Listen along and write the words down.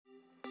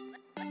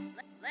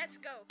Let's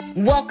go.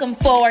 Welcome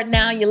forward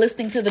now. You're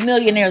listening to the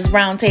Millionaires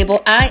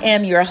Roundtable. I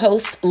am your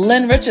host,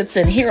 Lynn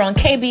Richardson, here on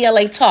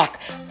KBLA Talk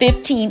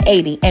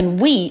 1580. And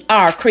we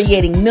are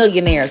creating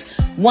millionaires,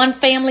 one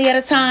family at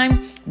a time,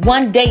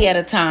 one day at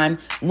a time,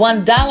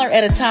 $1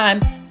 at a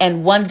time,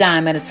 and one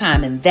dime at a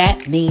time. And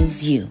that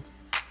means you.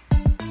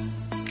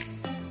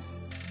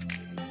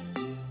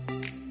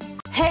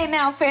 Hey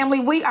now, family,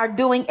 we are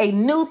doing a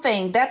new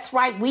thing. That's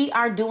right. We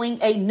are doing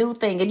a new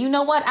thing. And you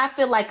know what? I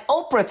feel like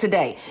Oprah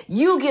today.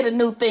 You get a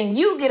new thing.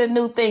 You get a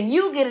new thing.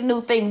 You get a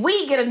new thing.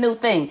 We get a new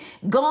thing.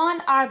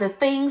 Gone are the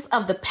things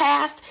of the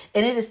past,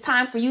 and it is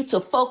time for you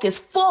to focus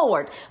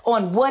forward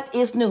on what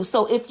is new.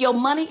 So if your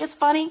money is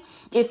funny,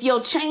 if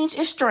your change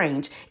is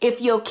strange,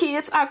 if your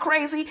kids are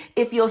crazy,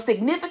 if your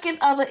significant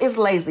other is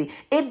lazy,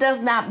 it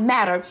does not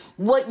matter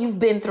what you've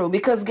been through,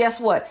 because guess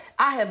what?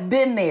 I have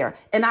been there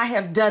and I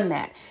have done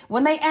that.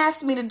 When they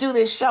asked me to do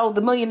this show,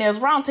 the Millionaires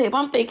Roundtable,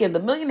 I'm thinking, the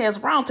Millionaires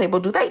Roundtable,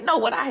 do they know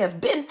what I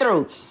have been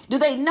through? Do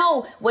they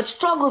know what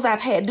struggles I've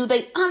had? Do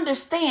they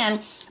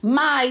understand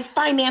my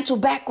financial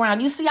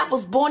background? You see, I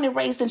was born and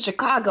raised in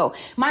Chicago.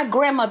 My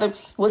grandmother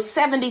was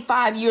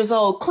 75 years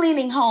old,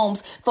 cleaning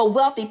homes for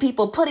wealthy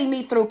people, putting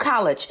me through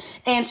college.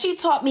 And she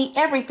taught me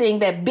everything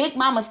that big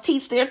mamas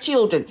teach their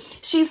children.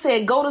 She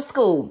said, go to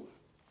school.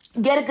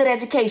 Get a good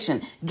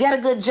education, get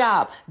a good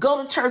job,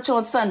 go to church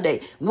on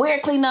Sunday, wear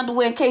clean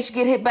underwear in case you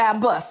get hit by a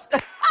bus.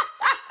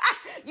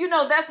 You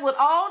know, that's what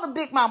all the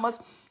big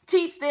mamas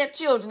teach their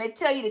children. They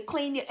tell you to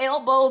clean your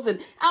elbows. And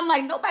I'm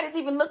like, nobody's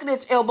even looking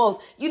at your elbows.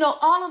 You know,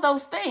 all of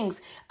those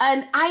things.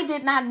 And I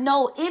did not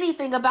know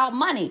anything about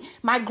money.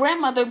 My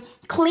grandmother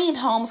cleaned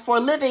homes for a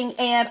living.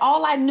 And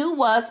all I knew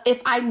was if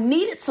I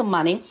needed some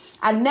money,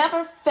 I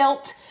never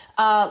felt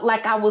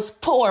like I was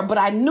poor, but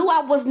I knew I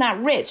was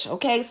not rich.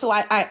 Okay. So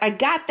I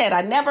got that.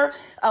 I never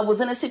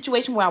was in a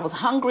situation where I was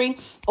hungry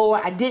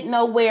or I didn't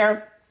know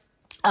where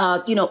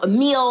a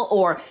meal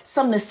or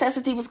some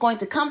necessity was going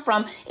to come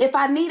from. If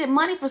I needed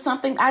money for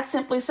something, I'd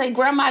simply say,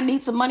 Grandma, I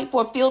need some money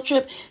for a field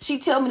trip.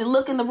 She'd tell me to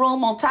look in the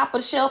room, on top of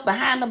the shelf,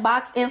 behind the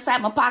box,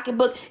 inside my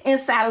pocketbook,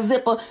 inside a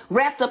zipper,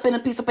 wrapped up in a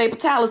piece of paper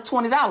towel is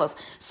 $20.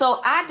 So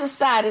I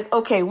decided,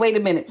 okay, wait a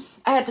minute.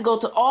 I had to go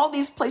to all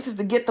these places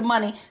to get the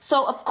money.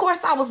 So of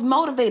course I was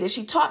motivated.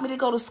 She taught me to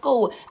go to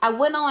school. I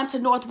went on to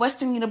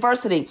Northwestern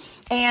University,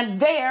 and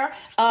there,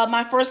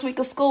 my first week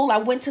of school, I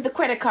went to the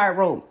credit card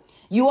room.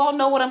 You all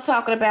know what I'm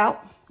talking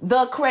about.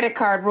 The credit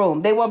card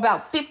room. There were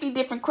about 50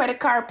 different credit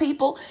card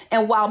people.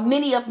 And while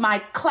many of my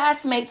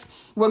classmates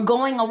were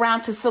going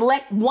around to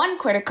select one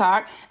credit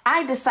card,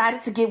 I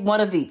decided to get one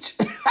of each.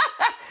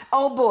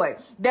 Oh boy,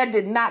 that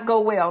did not go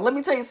well. Let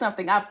me tell you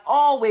something. I've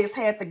always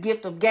had the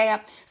gift of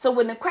gab. So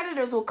when the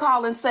creditors will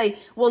call and say,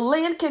 well,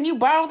 Lynn, can you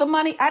borrow the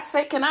money? I'd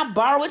say, can I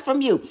borrow it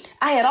from you?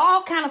 I had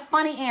all kind of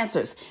funny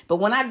answers. But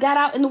when I got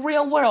out in the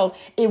real world,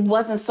 it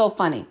wasn't so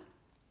funny.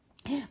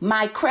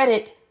 My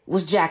credit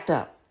was jacked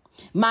up.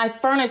 My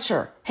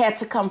furniture had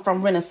to come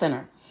from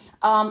Rent-A-Center.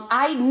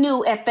 I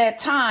knew at that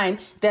time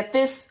that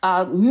this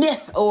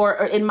myth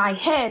or in my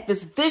head,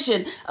 this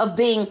vision of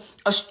being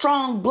a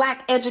strong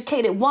Black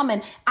educated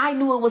woman, I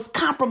knew it was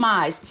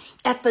compromised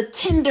at the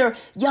tender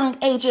young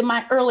age in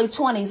my early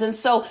 20s. And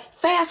so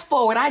fast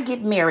forward, I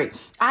get married.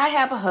 I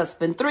have a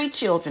husband, 3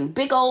 children,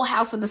 big old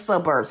house in the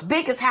suburbs,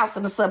 biggest house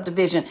in the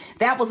subdivision.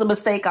 That was a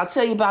mistake. I'll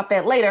tell you about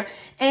that later.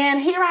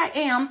 And here I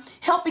am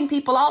helping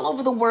people all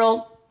over the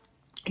world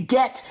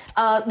get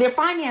their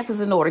finances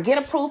in order, get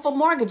approved for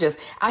mortgages.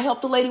 I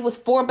helped a lady with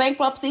 4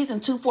 bankruptcies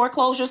and 2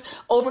 foreclosures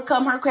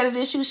overcome her credit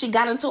issues. She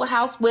got into a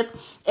house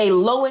with a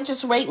low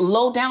interest rate,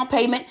 low down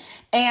payment,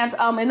 and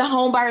in the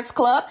Home Buyers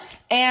Club.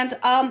 And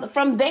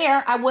from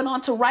there, I went on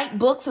to write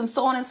books and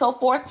so on and so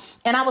forth.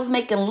 And I was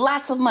making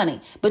lots of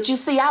money. But you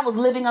see, I was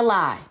living a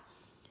lie.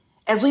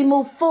 As we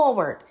move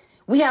forward,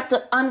 we have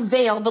to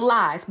unveil the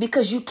lies,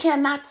 because you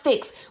cannot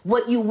fix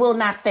what you will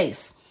not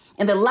face.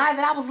 And the lie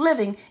that I was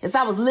living is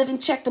I was living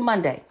check to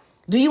Monday.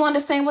 Do you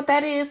understand what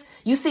that is?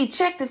 You see,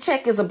 check to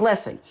check is a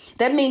blessing.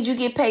 That means you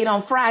get paid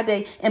on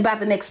Friday and by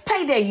the next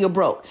payday, you're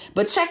broke.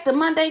 But check to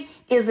Monday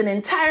is an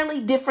entirely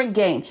different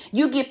game.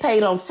 You get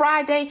paid on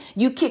Friday.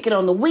 You kick it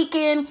on the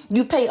weekend.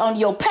 You pay on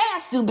your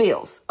past due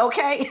bills.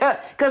 OK,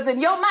 because in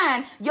your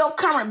mind, your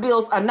current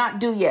bills are not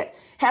due yet.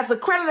 Has a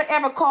creditor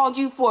ever called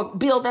you for a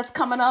bill that's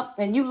coming up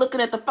and you looking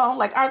at the phone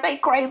like, are they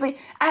crazy?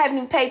 I haven't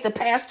even paid the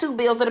past 2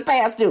 bills that are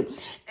past due.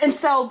 And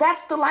so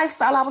that's the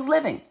lifestyle I was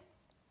living.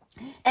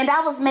 And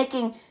I was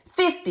making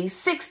 $50,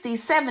 $60,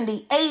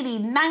 $70,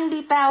 $80,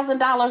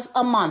 $90,000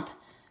 a month,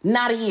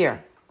 not a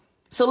year.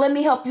 So let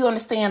me help you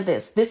understand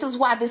this. This is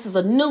why this is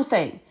a new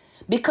thing,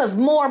 because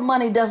more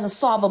money doesn't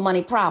solve a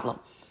money problem.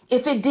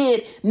 If it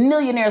did,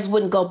 millionaires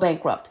wouldn't go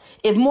bankrupt.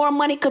 If more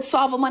money could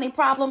solve a money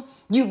problem,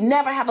 you'd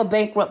never have a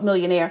bankrupt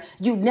millionaire.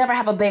 You'd never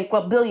have a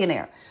bankrupt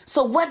billionaire.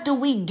 So what do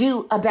we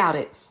do about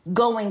it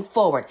going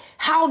forward?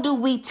 How do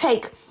we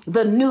take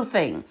the new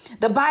thing?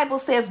 The Bible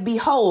says,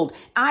 behold,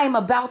 I am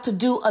about to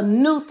do a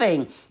new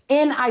thing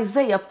in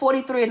Isaiah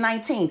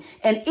 43:19.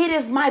 And it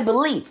is my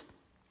belief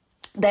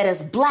that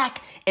as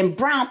Black and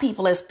brown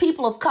people, as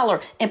people of color,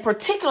 and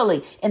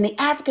particularly in the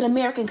African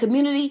American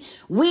community,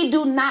 we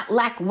do not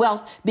lack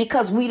wealth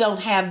because we don't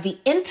have the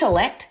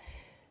intellect.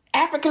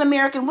 African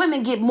American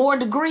women get more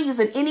degrees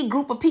than any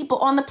group of people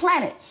on the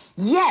planet.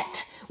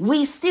 Yet,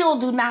 we still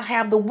do not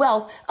have the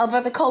wealth of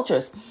other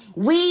cultures.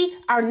 We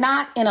are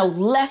not in a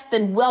less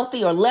than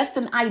wealthy or less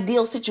than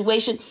ideal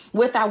situation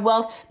with our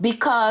wealth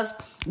because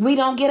we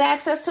don't get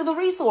access to the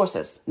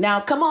resources. Now,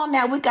 come on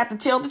now, we got to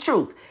tell the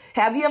truth.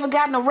 Have you ever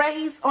gotten a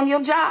raise on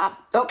your job?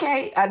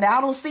 Okay, now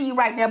I don't see you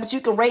right now, but you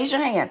can raise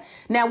your hand.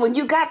 Now, when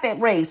you got that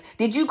raise,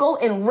 did you go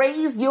and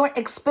raise your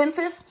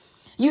expenses?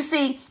 You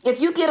see,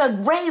 if you get a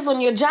raise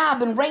on your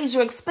job and raise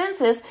your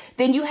expenses,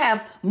 then you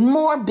have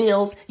more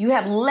bills, you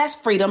have less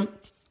freedom,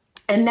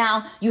 and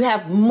now you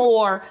have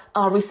more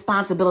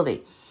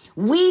responsibility.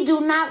 We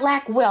do not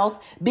lack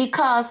wealth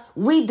because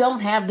we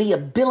don't have the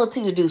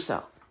ability to do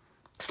so.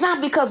 It's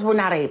not because we're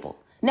not able.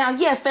 Now,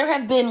 yes, there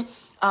have been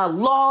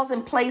laws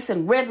in place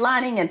and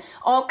redlining and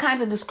all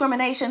kinds of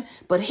discrimination.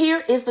 But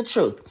here is the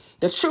truth.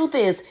 The truth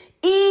is,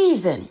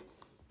 even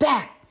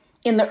back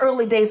in the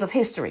early days of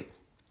history,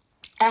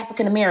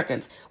 African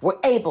Americans were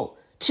able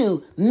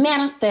to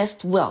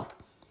manifest wealth.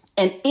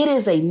 And it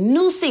is a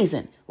new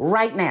season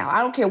right now. I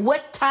don't care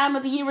what time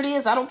of the year it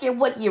is. I don't care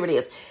what year it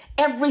is.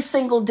 Every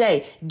single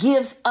day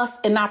gives us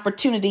an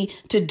opportunity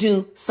to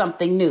do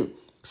something new.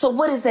 So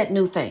what is that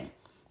new thing?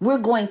 We're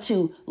going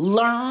to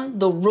learn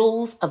the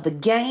rules of the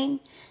game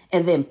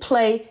and then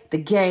play the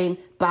game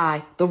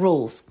by the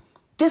rules.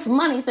 This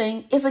money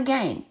thing is a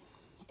game.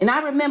 And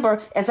I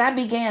remember as I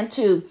began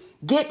to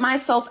get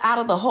myself out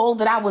of the hole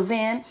that I was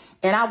in,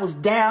 and I was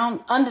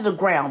down under the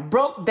ground,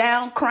 broke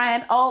down,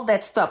 crying, all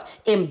that stuff,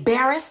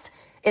 embarrassed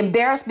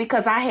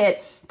because I had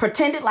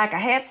pretended like I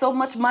had so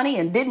much money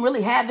and didn't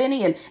really have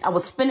any. And I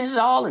was spending it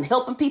all and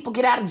helping people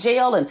get out of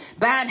jail and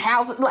buying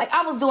houses. Like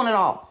I was doing it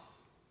all.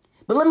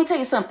 But let me tell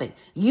you something.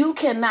 You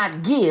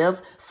cannot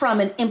give from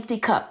an empty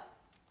cup.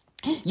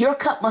 Your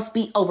cup must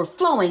be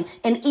overflowing.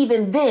 And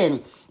even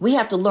then, we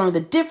have to learn the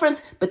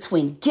difference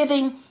between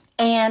giving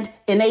and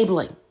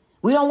enabling.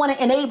 We don't want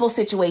to enable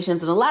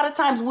situations. And a lot of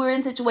times we're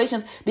in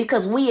situations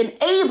because we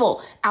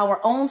enable our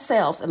own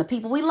selves and the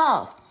people we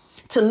love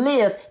to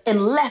live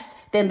in less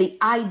than the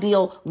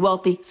ideal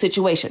wealthy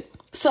situation.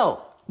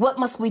 So what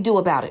must we do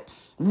about it?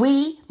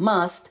 We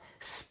must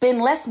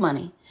spend less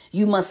money.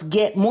 You must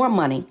get more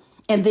money.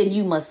 And then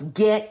you must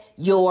get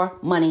your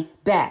money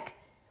back.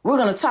 We're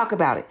going to talk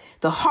about it.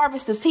 The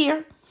harvest is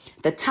here.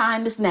 The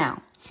time is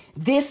now.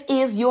 This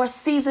is your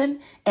season.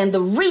 And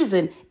the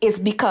reason is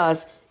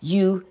because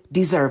you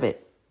deserve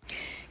it.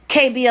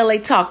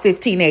 KBLA Talk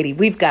 1580.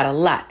 We've got a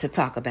lot to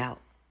talk about.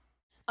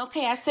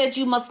 Okay, I said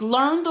you must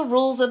learn the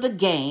rules of the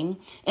game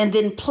and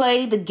then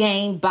play the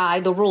game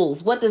by the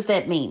rules. What does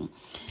that mean?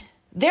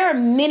 There are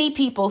many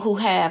people who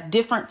have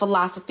different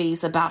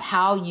philosophies about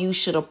how you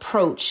should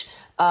approach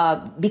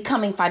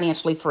becoming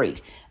financially free.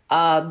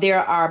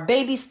 There are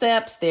baby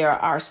steps, there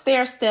are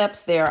stair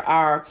steps, there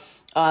are,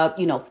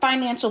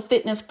 financial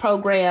fitness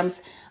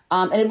programs.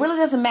 And it really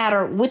doesn't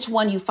matter which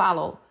one you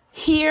follow.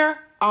 Here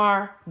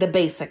are the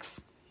basics.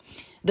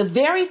 The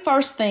very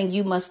first thing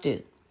you must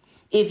do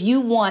if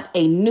you want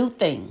a new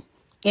thing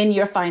in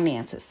your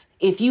finances,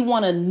 if you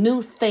want a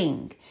new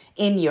thing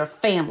in your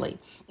family,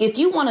 if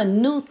you want a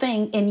new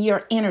thing in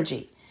your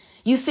energy,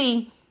 you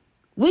see,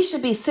 we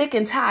should be sick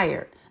and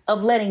tired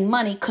of letting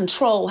money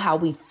control how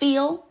we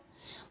feel,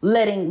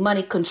 letting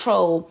money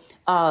control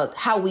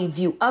how we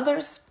view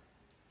others,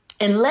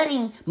 and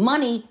letting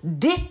money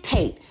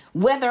dictate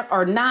whether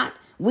or not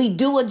we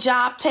do a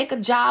job, take a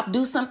job,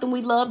 do something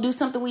we love, do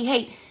something we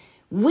hate.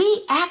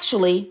 We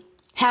actually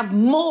have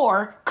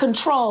more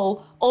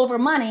control over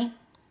money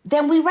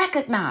than we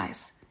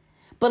recognize.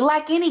 But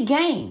like any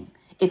game,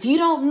 if you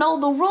don't know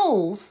the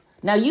rules,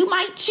 now you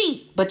might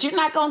cheat, but you're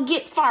not going to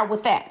get far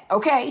with that,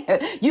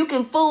 okay? You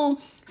can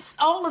fool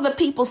all of the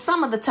people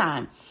some of the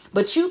time,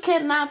 but you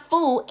cannot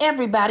fool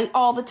everybody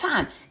all the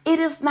time. It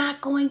is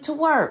not going to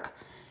work.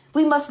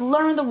 We must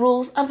learn the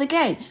rules of the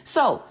game.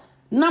 So,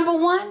 number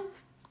one,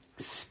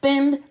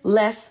 spend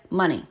less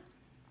money.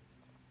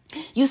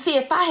 You see,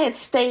 if I had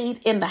stayed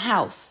in the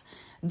house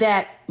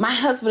that my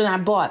husband and I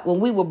bought when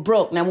we were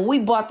broke. Now, when we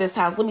bought this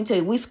house, let me tell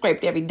you, we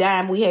scraped every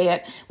dime we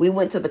had. We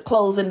went to the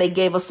closing. They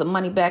gave us some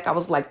money back. I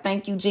was like,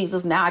 thank you,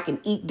 Jesus. Now I can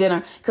eat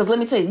dinner. Because let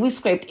me tell you, we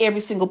scraped every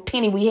single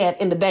penny we had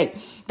in the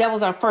bank. That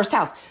was our first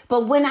house.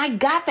 But when I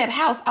got that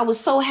house, I was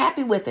so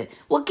happy with it.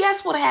 Well,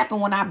 guess what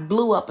happened when I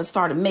blew up and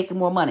started making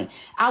more money?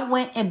 I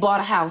went and bought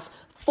a house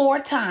 4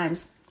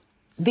 times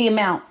the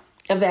amount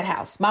of that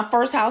house. My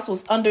first house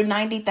was under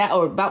 $90,000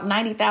 or about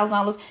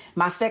 $90,000.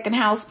 My second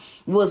house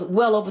was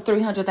well over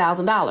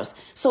 $300,000.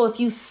 So if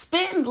you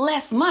spend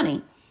less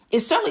money,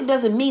 it certainly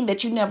doesn't mean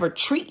that you never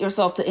treat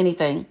yourself to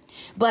anything,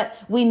 but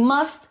we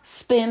must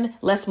spend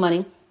less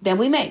money than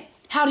we make.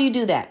 How do you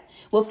do that?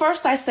 Well,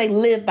 first I say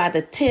live by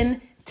the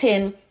 10,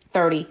 10,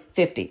 30,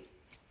 50.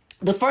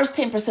 the first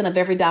 10% of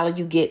every dollar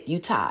you get, you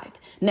tithe.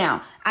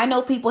 Now, I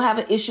know people have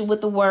an issue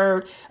with the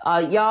word.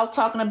 Y'all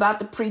talking about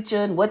the preacher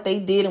and what they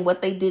did and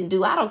what they didn't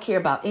do. I don't care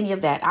about any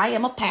of that. I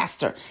am a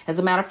pastor. As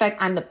a matter of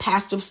fact, I'm the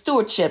pastor of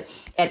stewardship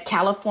at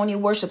California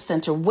Worship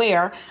Center,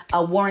 where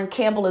Warren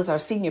Campbell is our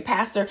senior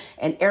pastor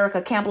and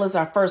Erica Campbell is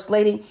our first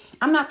lady.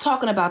 I'm not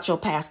talking about your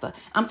pastor.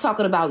 I'm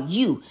talking about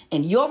you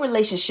and your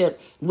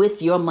relationship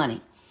with your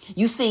money.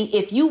 You see,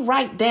 if you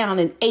write down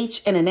an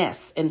H and an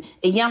S, and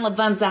Iyanla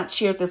Vanzant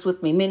shared this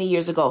with me many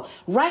years ago,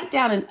 write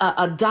down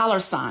a dollar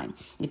sign.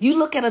 If you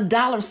look at a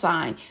dollar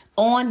sign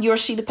on your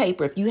sheet of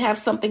paper, if you have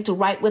something to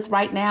write with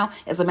right now,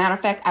 as a matter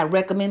of fact, I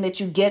recommend that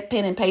you get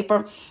pen and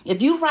paper.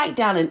 If you write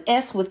down an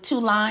S with 2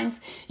 lines,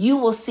 you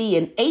will see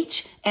an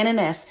H and an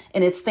S,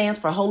 and it stands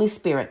for Holy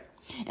Spirit.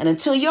 And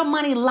until your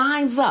money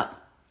lines up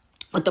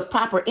with the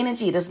proper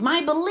energy, it is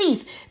my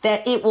belief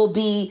that it will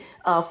be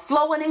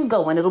flowing and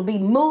going. It'll be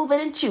moving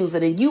and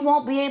choosing, and you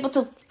won't be able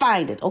to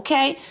find it.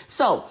 Okay.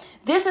 So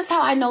this is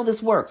how I know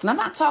this works. And I'm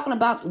not talking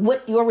about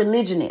what your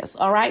religion is.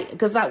 All right.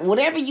 Because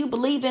whatever you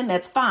believe in,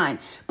 that's fine.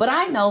 But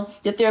I know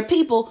that there are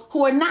people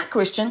who are not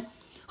Christian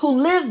who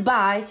live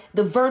by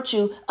the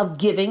virtue of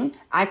giving.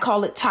 I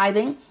call it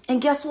tithing.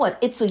 And guess what?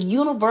 It's a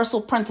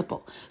universal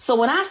principle. So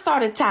when I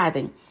started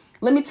tithing,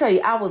 let me tell you,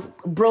 I was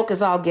broke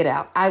as all get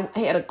out. I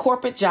had a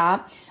corporate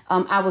job.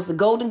 I was the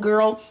golden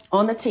girl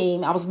on the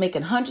team. I was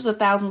making hundreds of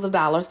thousands of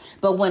dollars.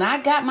 But when I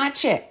got my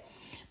check,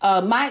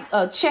 my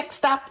check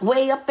stopped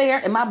way up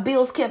there and my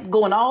bills kept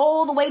going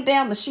all the way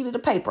down the sheet of the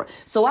paper.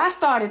 So I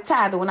started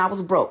tithing when I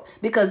was broke,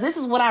 because this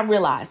is what I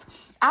realized.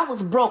 I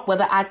was broke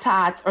whether I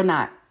tithed or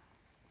not.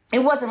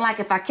 It wasn't like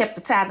if I kept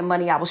the tithing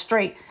money, I was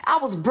straight. I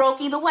was broke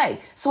either way.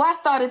 So I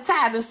started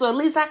tithing. So at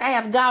least I can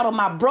have God on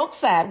my broke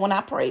side when I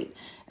prayed.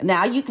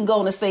 Now you can go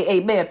on and say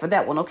amen for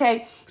that one.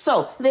 Okay.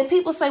 So then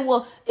people say,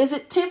 well, is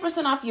it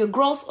 10% off your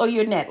gross or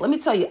your net? Let me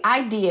tell you,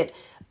 I did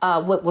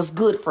what was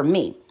good for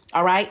me.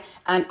 All right.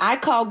 And I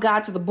called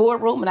God to the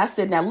boardroom and I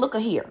said, now look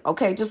here.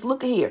 Okay. Just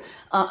look here.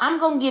 I'm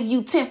going to give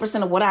you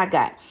 10% of what I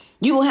got.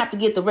 You're going to have to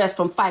get the rest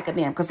from FICA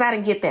then, because I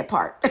didn't get that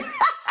part.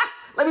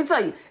 Let me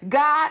tell you,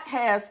 God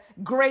has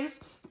grace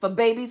for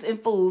babies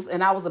and fools.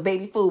 And I was a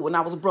baby fool when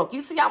I was broke.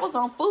 You see, I was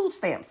on food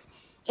stamps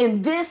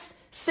in this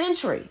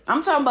century.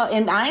 I'm talking about,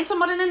 and I ain't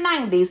talking about in the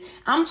 90s.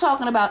 I'm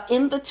talking about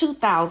in the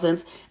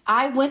 2000s.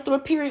 I went through a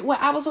period where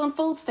I was on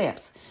food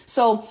stamps.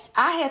 So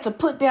I had to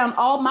put down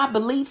all my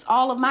beliefs,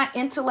 all of my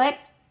intellect,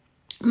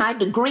 my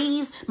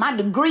degrees. My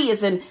degree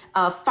is in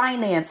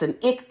finance and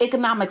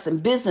economics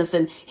and business.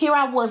 And here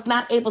I was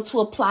not able to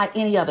apply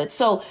any of it.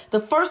 So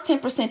the first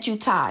 10% you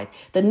tithe,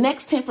 the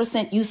next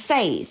 10% you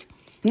save.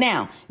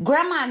 Now,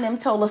 grandma and them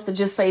told us to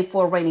just save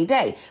for a rainy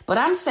day, but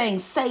I'm saying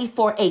save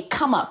for a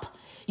come up.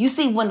 You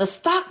see, when the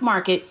stock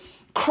market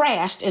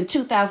crashed in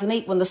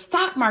 2008, when the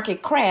stock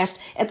market crashed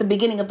at the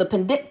beginning of the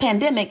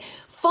pandemic,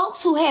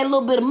 folks who had a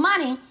little bit of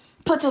money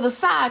put to the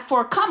side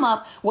for a come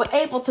up were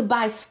able to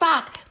buy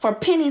stock for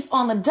pennies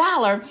on the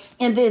dollar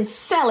and then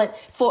sell it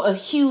for a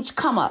huge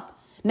come up.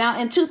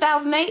 Now, in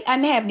 2008, I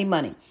didn't have any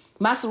money.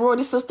 My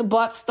sorority sister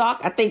bought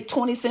stock, I think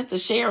 20 cents a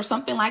share or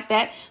something like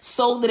that,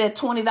 sold it at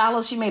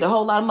 $20. She made a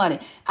whole lot of money.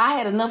 I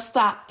had enough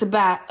stock to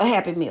buy a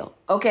Happy Meal.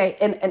 Okay.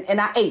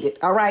 And I ate it.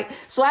 All right.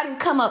 So I didn't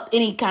come up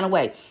any kind of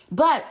way.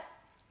 But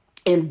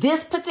in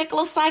this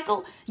particular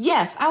cycle,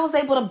 yes, I was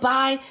able to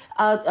buy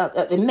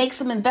and make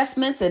some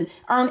investments and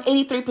earn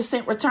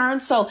 83% return.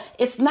 So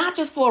it's not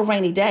just for a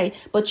rainy day,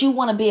 but you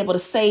want to be able to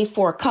save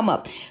for a come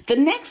up. The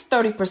next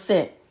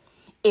 30%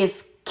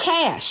 is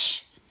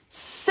cash,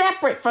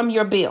 separate from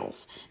your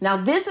bills. Now,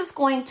 this is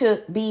going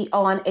to be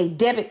on a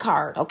debit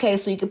card. Okay,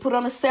 so you can put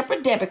on a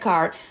separate debit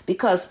card,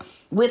 because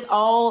with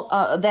all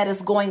that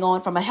is going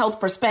on from a health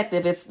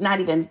perspective, it's not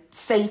even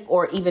safe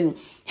or even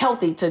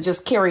healthy to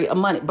just carry a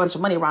bunch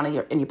of money around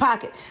in your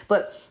pocket.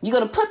 But you're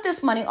going to put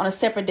this money on a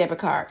separate debit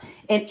card,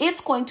 and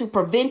it's going to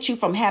prevent you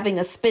from having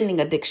a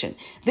spending addiction.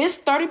 This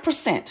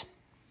 30%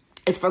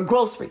 is for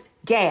groceries,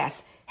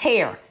 gas,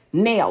 hair,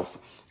 nails,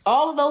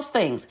 all of those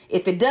things.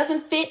 If it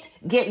doesn't fit,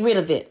 get rid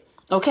of it.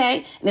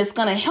 Okay. And it's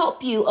going to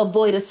help you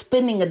avoid a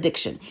spending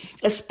addiction.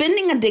 A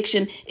spending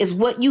addiction is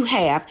what you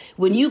have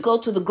when you go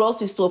to the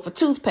grocery store for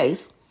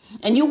toothpaste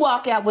and you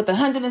walk out with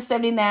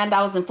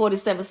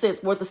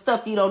 $179.47 worth of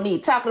stuff you don't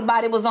need, talking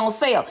about it was on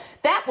sale.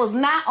 That was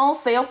not on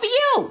sale for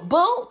you,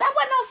 boo. That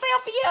wasn't on sale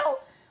for you,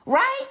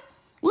 right?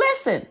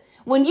 Listen,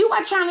 when you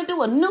are trying to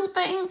do a new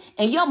thing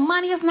and your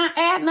money is not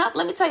adding up,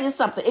 let me tell you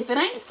something. If it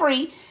ain't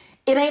free,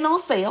 it ain't on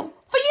sale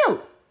for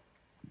you.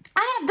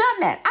 I have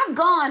done that. I've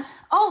gone,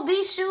 oh,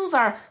 these shoes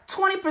are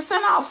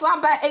 20% off, so I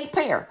buy 8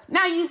 pair.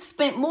 Now you've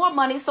spent more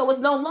money, so it's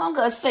no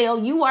longer a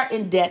sale. You are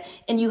in debt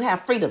and you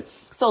have freedom.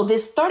 So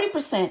this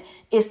 30%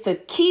 is to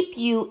keep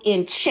you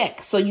in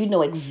check, so you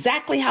know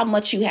exactly how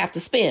much you have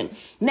to spend.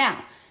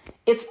 Now,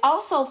 It's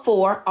also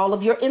for all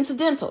of your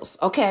incidentals.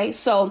 Okay.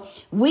 So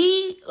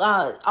we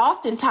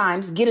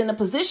oftentimes get in a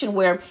position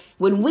where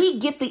when we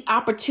get the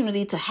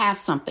opportunity to have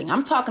something,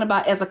 I'm talking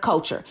about as a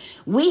culture,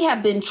 we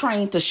have been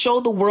trained to show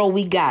the world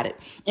we got it.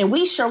 And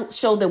we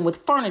show them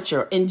with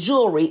furniture and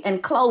jewelry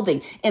and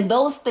clothing. And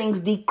those things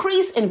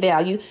decrease in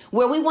value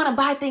where we want to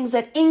buy things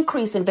that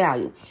increase in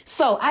value.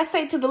 So I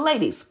say to the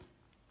ladies,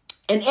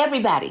 and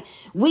everybody,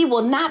 we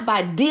will not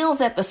buy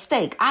deals at the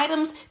stake,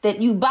 items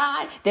that you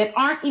buy that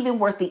aren't even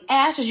worth the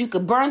ashes you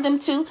could burn them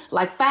to,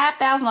 like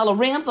 $5,000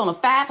 rims on a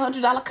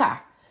 $500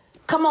 car.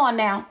 Come on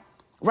now,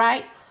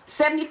 right?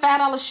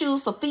 $75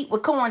 shoes for feet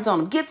with corns on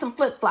them. Get some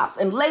flip-flops.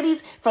 And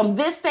ladies, from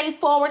this day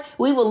forward,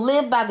 we will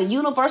live by the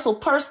universal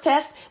purse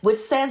test, which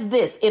says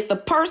this: if the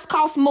purse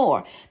costs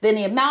more than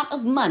the amount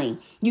of money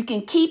you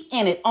can keep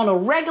in it on a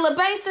regular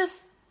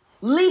basis,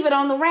 leave it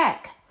on the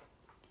rack.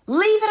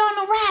 Leave it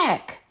on the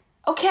rack.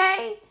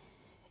 Okay?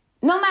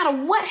 No matter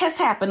what has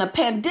happened, a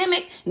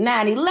pandemic,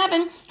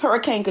 9/11,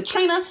 Hurricane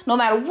Katrina, no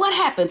matter what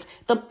happens,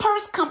 the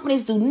purse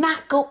companies do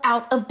not go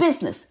out of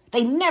business.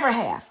 They never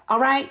have. All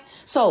right?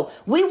 So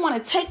we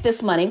want to take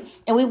this money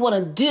and we want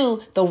to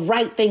do the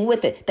right thing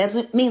with it.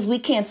 That means we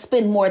can't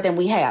spend more than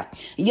we have.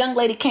 A young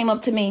lady came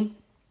up to me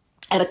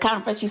at a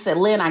conference. She said,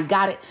 Lynn, I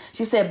got it.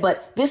 She said,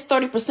 but this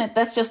 30%,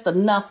 that's just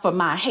enough for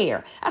my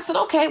hair. I said,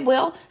 okay,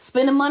 well,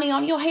 spend the money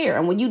on your hair.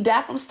 And when you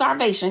die from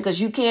starvation because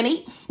you can't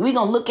eat, we're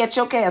going to look at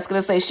your casket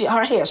and say,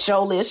 her hair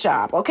surely is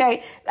sharp.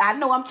 Okay. I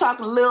know I'm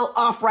talking a little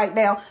off right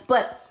now,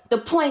 but the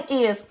point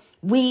is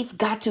we've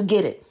got to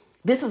get it.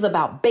 This is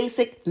about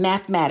basic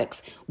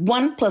mathematics.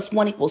 1 +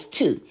 1 =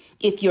 2.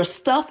 If your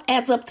stuff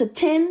adds up to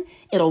 10,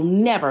 it'll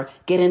never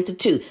get into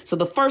 2. So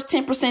the first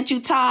 10% you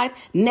tithe,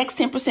 next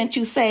 10%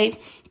 you save,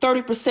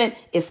 30%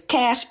 is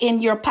cash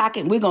in your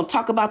pocket. We're going to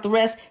talk about the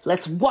rest.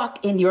 Let's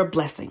walk in your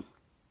blessing.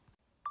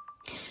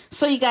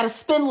 So you got to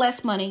spend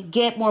less money,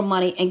 get more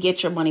money, and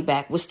get your money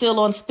back. We're still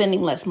on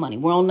spending less money.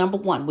 We're on number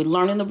 1. We're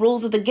learning the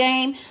rules of the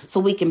game so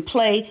we can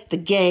play the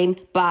game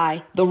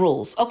by the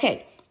rules.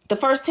 Okay. The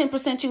first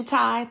 10% you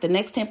tithe, the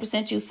next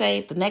 10% you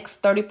save, the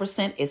next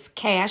 30% is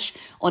cash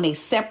on a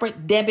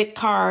separate debit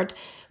card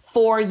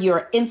for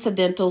your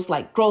incidentals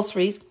like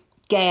groceries,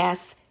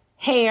 gas,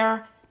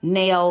 hair,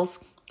 nails,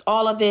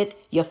 all of it,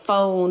 your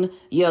phone,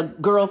 your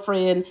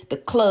girlfriend, the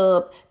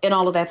club, and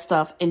all of that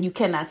stuff. And you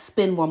cannot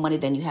spend more money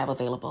than you have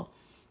available.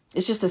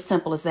 It's just as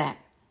simple as that.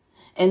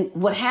 And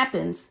what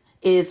happens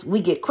is we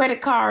get credit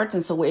cards,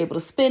 and so we're able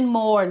to spend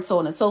more and so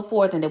on and so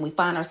forth. And then we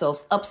find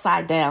ourselves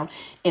upside down,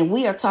 and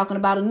we are talking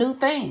about a new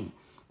thing.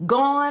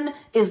 Gone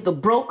is the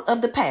broke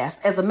of the past.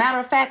 As a matter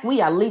of fact,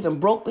 we are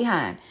leaving broke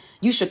behind.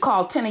 You should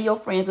call 10 of your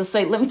friends and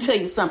say, let me tell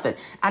you something.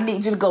 I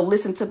need you to go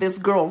listen to this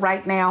girl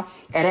right now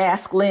at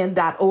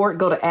asklynn.org.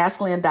 Go to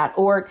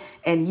asklynn.org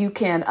and you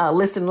can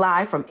listen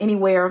live from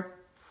anywhere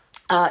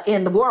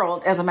in the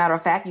world. As a matter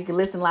of fact, you can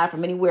listen live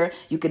from anywhere.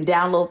 You can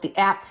download the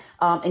app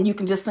and you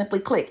can just simply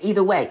click.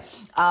 Either way,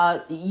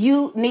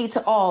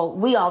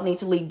 we all need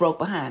to leave broke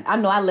behind. I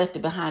know I left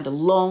it behind a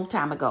long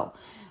time ago.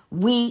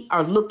 We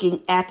are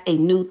looking at a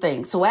new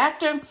thing. So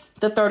after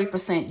the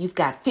 30%, you've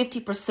got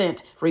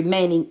 50%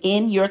 remaining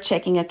in your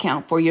checking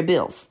account for your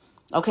bills.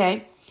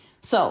 Okay.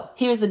 So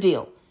here's the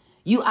deal.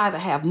 You either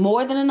have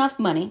more than enough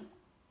money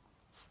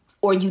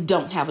or you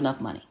don't have enough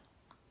money.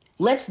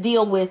 Let's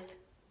deal with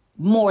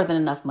more than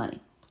enough money,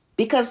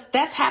 because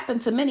that's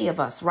happened to many of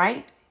us,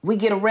 right? We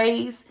get a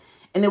raise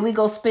and then we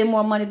go spend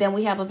more money than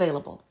we have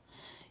available.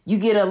 You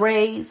get a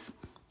raise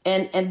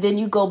and then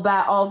you go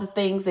buy all the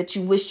things that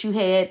you wish you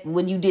had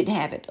when you didn't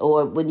have it,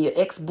 or when your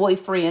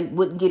ex-boyfriend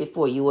wouldn't get it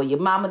for you, or your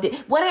mama did,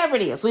 whatever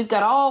it is. We've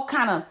got all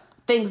kind of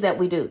things that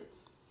we do.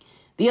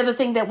 The other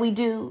thing that we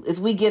do is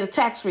we get a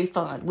tax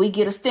refund. We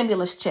get a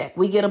stimulus check.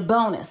 We get a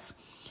bonus.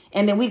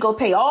 And then we go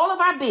pay all of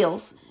our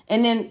bills,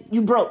 and then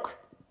you broke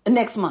the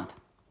next month.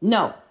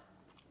 No.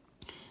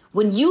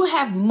 When you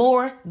have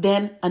more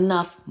than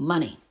enough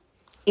money,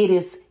 it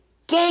is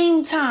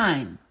game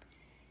time.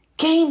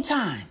 Game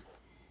time.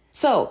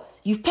 So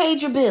you've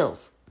paid your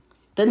bills.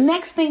 The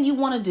next thing you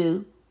want to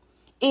do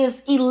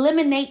is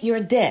eliminate your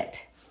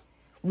debt.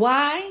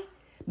 Why?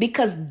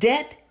 Because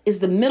debt is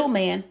the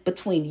middleman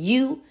between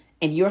you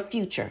and your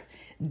future.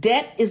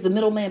 Debt is the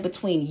middleman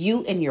between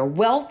you and your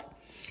wealth.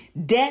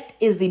 Debt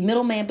is the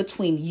middleman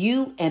between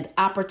you and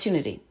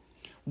opportunity.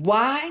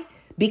 Why?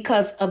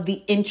 Because of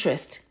the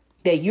interest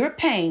that you're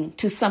paying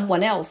to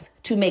someone else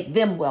to make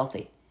them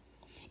wealthy.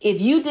 If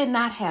you did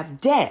not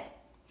have debt,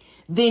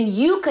 then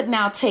you could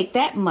now take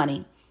that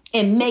money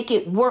and make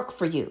it work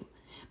for you.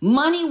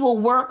 Money will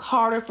work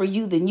harder for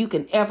you than you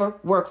can ever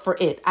work for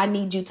it. I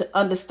need you to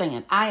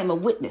understand. I am a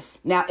witness.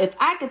 Now, if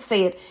I could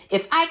say it,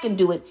 if I can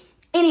do it,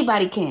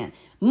 anybody can.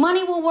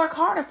 Money will work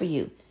harder for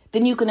you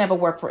than you can ever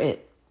work for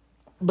it.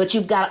 But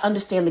you've got to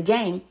understand the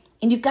game,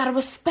 and you've got to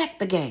respect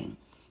the game.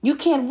 You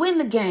can't win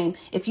the game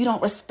if you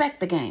don't respect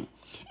the game.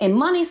 And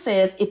money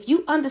says, if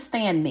you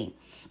understand me,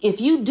 if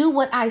you do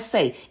what I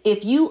say,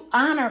 if you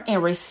honor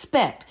and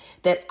respect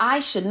that I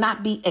should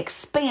not be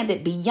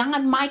expanded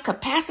beyond my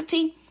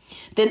capacity,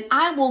 then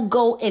I will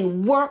go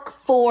and work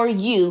for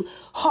you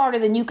harder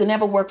than you can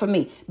ever work for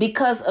me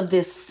because of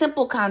this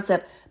simple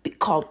concept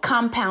called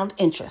compound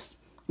interest.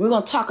 We're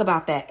going to talk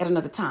about that at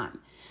another time.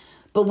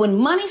 But when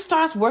money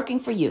starts working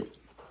for you,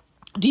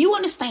 do you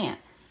understand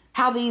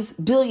how these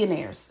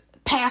billionaires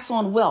pass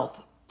on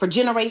wealth for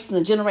generations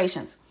and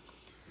generations?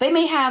 They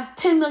may have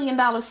 $10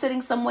 million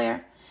sitting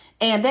somewhere,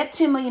 and that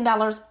 $10 million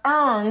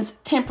earns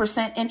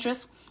 10%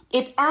 interest.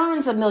 It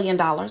earns $1 million.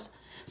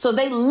 So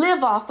they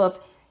live off of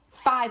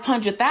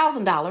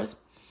 $500,000.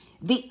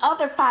 The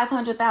other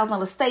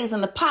 $500,000 stays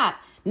in the pot.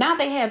 Now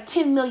they have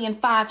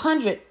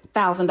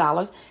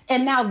 $10,500,000.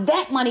 And now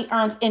that money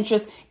earns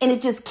interest, and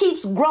it just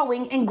keeps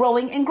growing and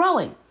growing and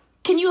growing.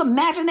 Can you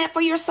imagine that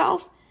for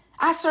yourself?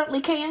 I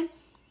certainly can.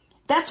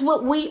 That's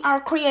what we are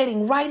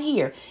creating right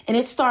here. And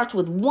it starts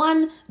with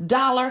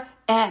 $1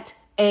 at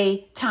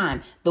a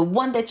time. The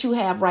one that you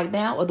have right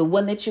now or the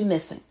one that you're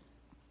missing.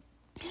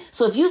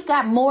 So if you've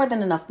got more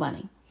than enough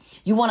money,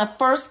 you want to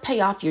first pay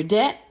off your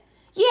debt.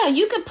 Yeah,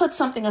 you can put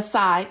something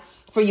aside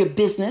for your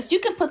business. You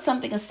can put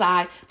something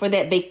aside for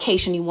that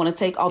vacation you want to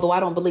take. Although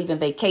I don't believe in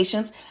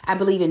vacations. I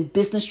believe in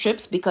business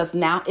trips because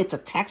now it's a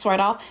tax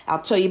write-off.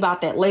 I'll tell you about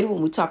that later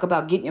when we talk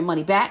about getting your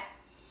money back.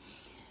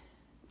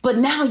 But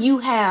now you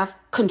have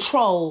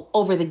control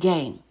over the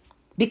game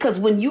because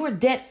when you are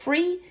debt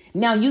free,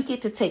 now you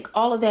get to take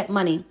all of that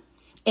money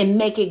and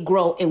make it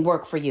grow and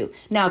work for you.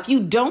 Now, if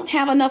you don't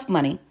have enough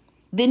money,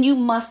 then you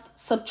must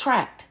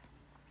subtract.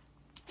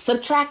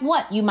 Subtract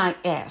what, you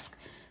might ask?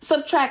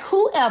 Subtract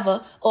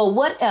whoever or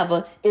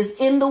whatever is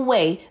in the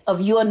way of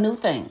your new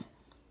thing.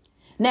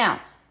 Now,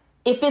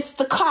 if it's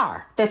the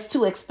car that's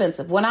too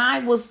expensive, when I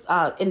was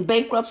in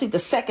bankruptcy the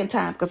second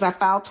time, because I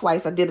filed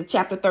twice, I did a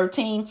chapter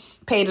 13,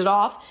 paid it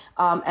off,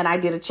 and I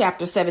did a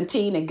chapter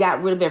 17 and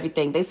got rid of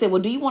everything. They said,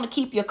 well, do you want to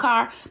keep your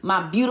car?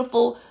 My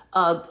beautiful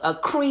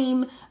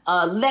cream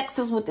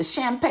Lexus with the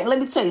champagne. Let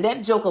me tell you,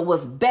 that joker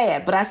was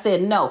bad, but I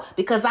said no,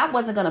 because I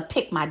wasn't going to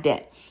pick my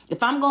debt.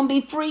 If I'm going to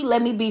be free,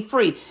 let me be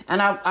free.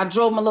 And I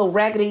drove my little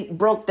raggedy,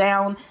 broke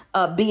down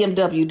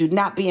BMW. Do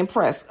not be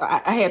impressed.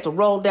 I had to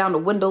roll down the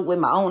window with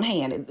my own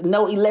hand.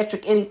 No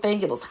electric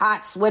anything. It was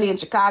hot, sweaty in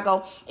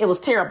Chicago. It was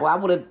terrible. I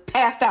would have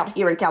passed out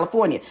here in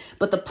California.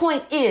 But the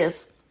point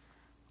is,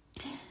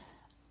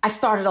 I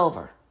started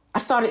over. I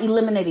started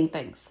eliminating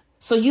things.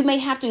 So you may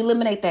have to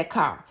eliminate that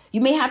car. You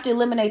may have to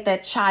eliminate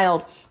that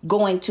child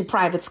going to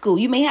private school.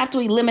 You may have to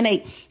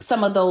eliminate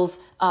some of those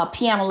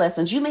piano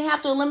lessons. You may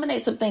have to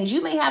eliminate some things.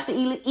 You may have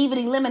to even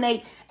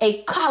eliminate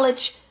a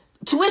college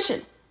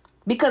tuition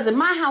because in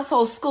my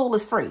household, school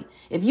is free.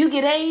 If you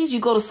get A's, you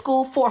go to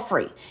school for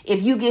free.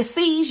 If you get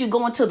C's, you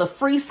go into the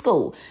free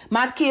school.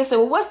 My kids say,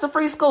 well, what's the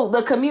free school?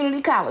 The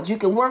community college. You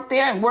can work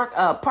there and work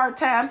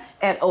part-time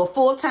or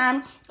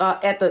full-time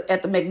at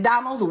the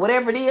McDonald's or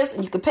whatever it is,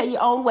 and you can pay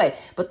your own way.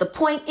 But the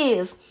point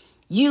is,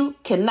 you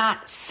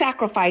cannot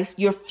sacrifice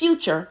your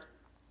future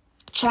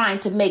trying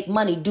to make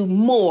money do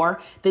more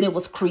than it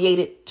was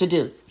created to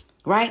do,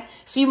 right?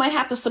 So you might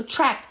have to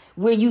subtract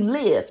where you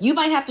live. You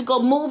might have to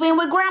go move in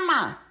with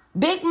grandma,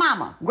 big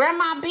mama,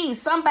 grandma B,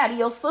 somebody,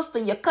 your sister,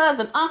 your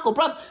cousin, uncle,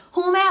 brother,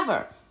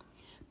 whomever.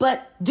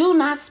 But do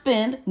not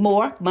spend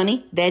more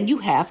money than you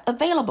have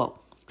available.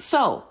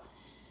 So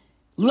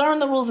learn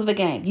the rules of the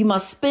game. You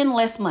must spend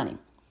less money.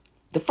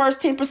 The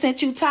first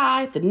 10% you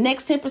tithe, the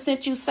next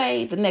 10% you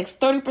save, the next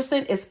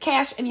 30% is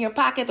cash in your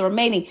pocket. The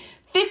remaining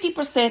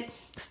 50%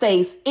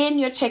 stays in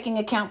your checking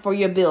account for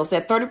your bills.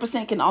 That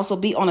 30% can also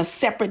be on a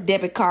separate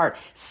debit card,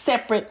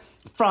 separate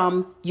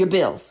from your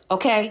bills.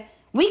 Okay?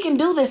 We can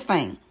do this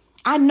thing.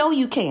 I know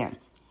you can.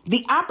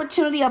 The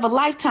opportunity of a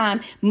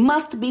lifetime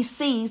must be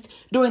seized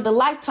during the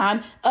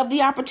lifetime of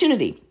the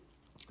opportunity.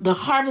 The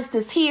harvest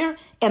is here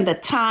and the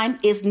time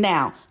is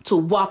now to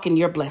walk in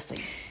your blessing.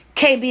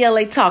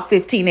 KBLA Talk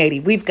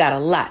 1580. We've got a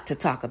lot to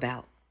talk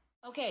about.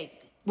 Okay,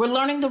 we're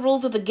learning the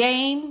rules of the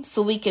game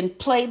so we can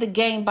play the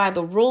game by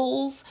the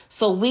rules,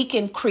 so we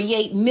can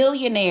create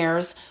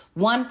millionaires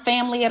one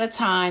family at a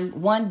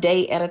time, one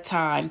day at a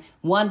time,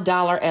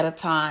 $1 at a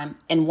time,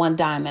 and one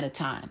dime at a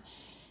time.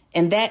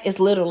 And that is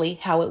literally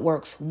how it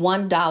works,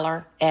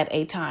 $1 at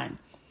a time.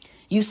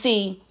 You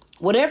see,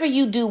 whatever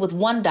you do with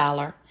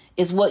 $1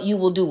 is what you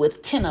will do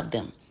with 10 of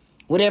them.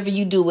 Whatever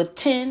you do with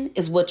 10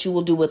 is what you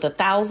will do with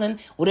 1,000.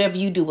 Whatever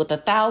you do with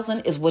 1,000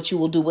 is what you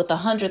will do with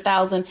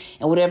 100,000.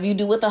 And whatever you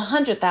do with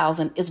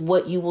 100,000 is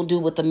what you will do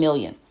with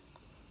 1,000,000.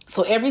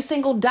 So every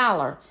single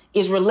dollar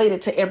is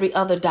related to every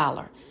other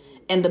dollar.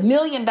 And the $1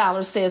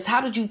 million says, how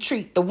did you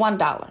treat the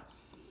 $1?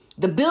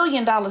 The $1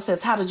 billion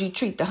says, how did you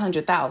treat the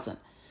 100,000?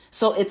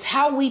 So it's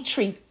how we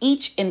treat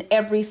each and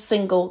every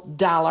single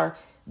dollar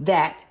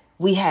that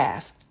we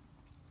have.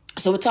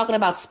 So we're talking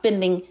about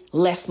spending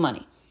less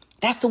money.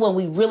 That's the one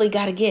we really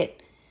got to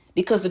get,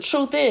 because the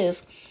truth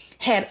is,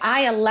 had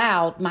I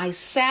allowed my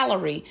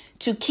salary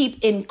to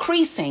keep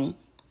increasing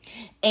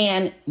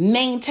and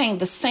maintain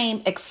the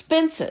same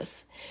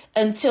expenses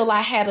until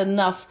I had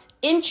enough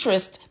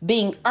interest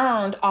being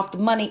earned off the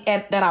money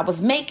that I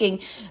was making,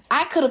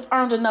 I could have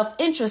earned enough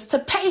interest to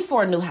pay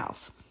for a new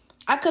house.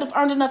 I could have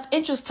earned enough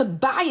interest to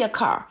buy a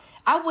car.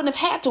 I wouldn't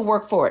have had to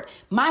work for it.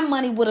 My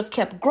money would have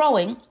kept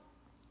growing,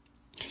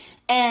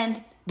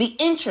 and the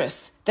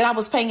interest that I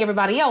was paying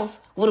everybody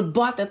else would have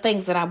bought the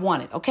things that I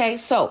wanted. Okay,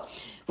 so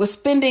we're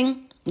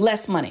spending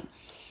less money.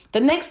 The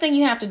next thing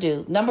you have to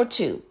do, number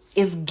 2,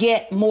 is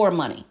get more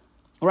money,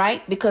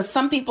 right? Because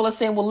some people are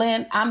saying, well,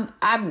 Lynn, I'm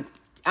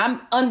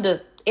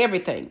under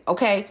everything.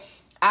 Okay,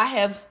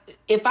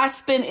 if I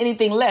spend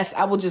anything less,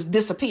 I will just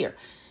disappear.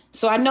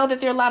 So I know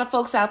that there are a lot of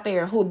folks out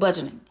there who are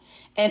budgeting,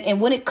 and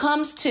when it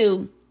comes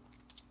to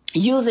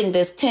using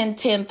this 10,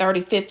 10,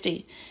 30,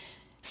 50.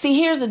 See,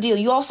 here's the deal.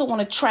 You also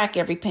want to track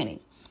every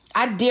penny.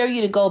 I dare you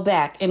to go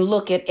back and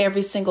look at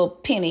every single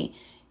penny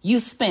you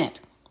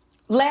spent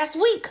last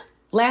week,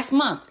 last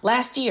month,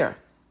 last year.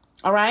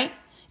 All right.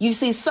 You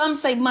see, some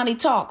say money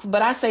talks,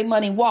 but I say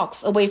money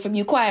walks away from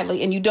you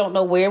quietly and you don't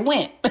know where it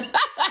went.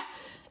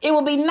 It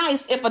would be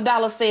nice if a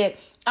dollar said,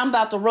 I'm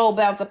about to roll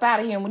bounce up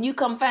out of here, and when you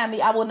come find me,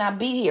 I will not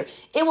be here.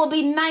 It would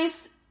be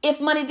nice if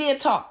money did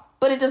talk,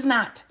 but it does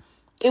not.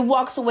 It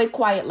walks away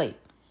quietly.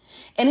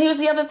 And here's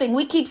the other thing.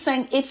 We keep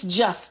saying it's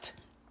just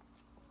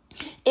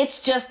 $10.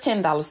 It's just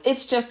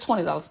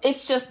 $20.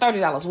 It's just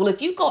 $30. Well,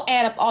 if you go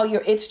add up all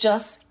your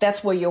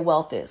that's where your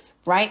wealth is,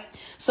 right?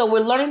 So we're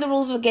learning the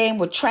rules of the game.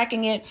 We're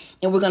tracking it,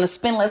 and we're going to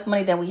spend less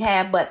money than we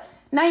have. But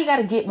now you got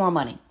to get more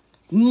money.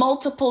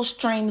 Multiple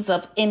streams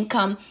of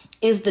income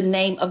is the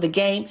name of the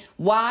game.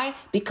 Why?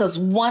 Because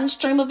one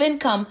stream of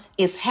income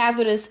is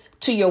hazardous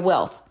to your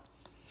wealth.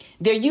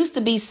 There used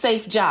to be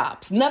safe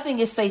jobs. Nothing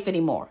is safe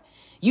anymore.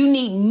 You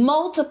need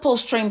multiple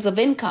streams of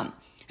income.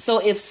 So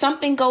if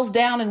something goes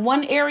down in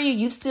one area,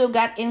 you've still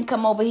got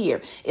income over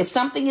here. If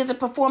something isn't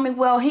performing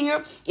well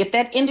here, if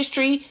that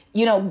industry,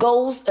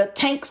 goes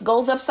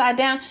upside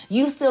down,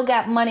 you still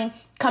got money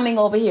coming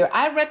over here.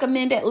 I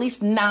recommend at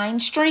least 9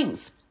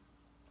 streams.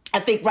 I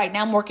think right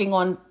now I'm working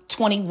on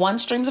 21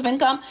 streams of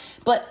income,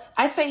 but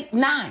I say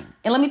 9.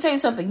 And let me tell you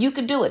something, you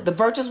could do it. The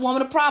virtuous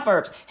woman of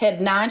Proverbs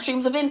had 9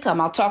 streams of income.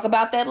 I'll talk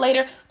about that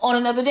later on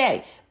another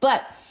day,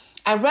 but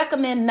I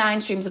recommend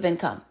 9 streams of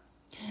income.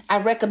 I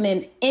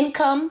recommend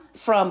income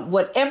from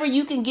whatever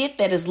you can get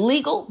that is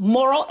legal,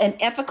 moral, and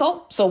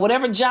ethical. So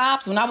whatever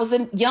jobs, when I was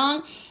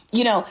young,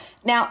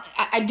 now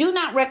I do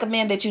not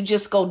recommend that you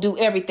just go do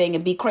everything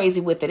and be crazy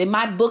with it. In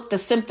my book, The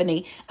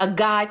Symphony, A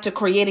Guide to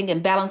Creating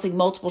and Balancing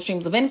Multiple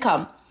Streams of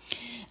Income,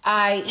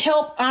 I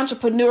help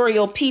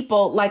entrepreneurial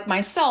people like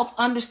myself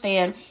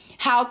understand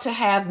how to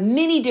have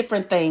many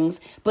different things,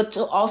 but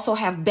to also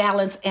have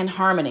balance and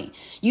harmony.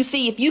 You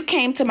see, if you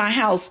came to my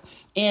house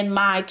in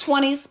my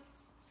 20s,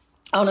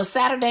 on a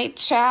Saturday,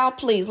 child,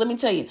 please, let me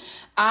tell you,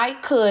 I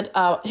could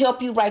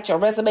help you write your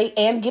resume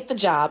and get the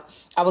job.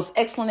 I was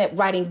excellent at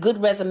writing good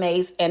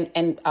resumes and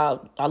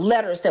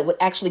letters that would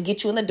actually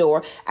get you in the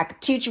door. I could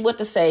teach you what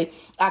to say.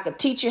 I could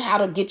teach you how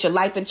to get your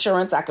life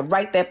insurance. I could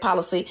write that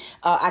policy.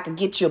 I could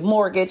get your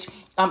mortgage.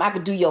 I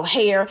could do your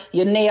hair,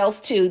 your nails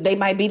too. They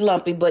might be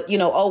lumpy, but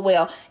oh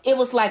well. It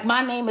was like,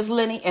 my name is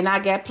Lenny and I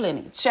got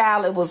plenty.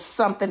 Child, it was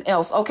something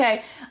else,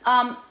 okay?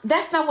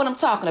 That's not what I'm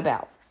talking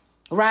about,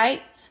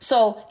 right?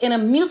 So in a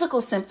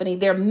musical symphony,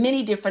 there are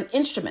many different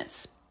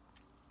instruments.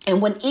 And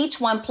when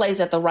each one plays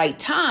at the right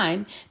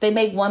time, they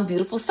make one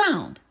beautiful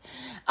sound.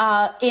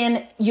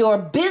 In your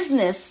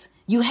business,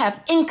 you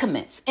have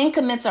increments.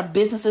 Increments are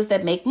businesses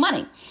that make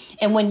money.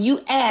 And when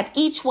you add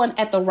each one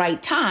at the right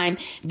time,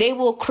 they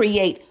will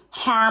create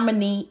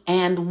harmony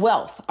and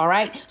wealth. All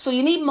right. So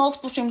you need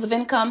multiple streams of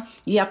income.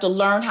 You have to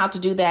learn how to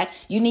do that.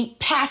 You need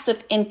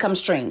passive income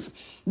streams.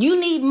 You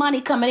need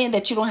money coming in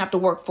that you don't have to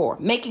work for,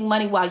 making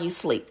money while you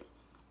sleep.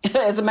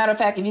 As a matter of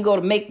fact, if you go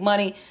to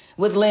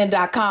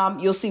makemoneywithlynn.com,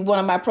 you'll see one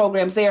of my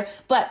programs there.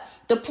 But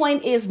the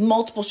point is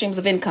multiple streams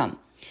of income.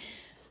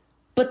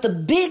 But the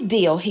big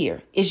deal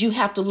here is you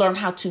have to learn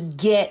how to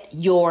get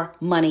your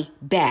money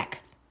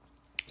back.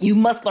 You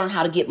must learn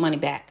how to get money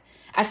back.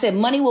 I said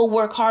money will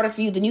work harder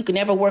for you than you can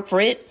ever work for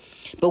it.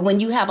 But when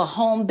you have a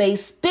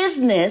home-based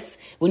business,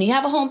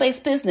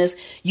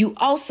 you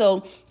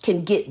also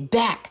can get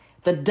back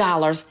the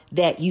dollars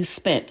that you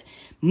spent.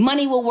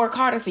 Money will work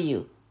harder for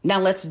you. Now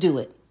let's do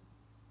it.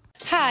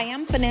 Hi,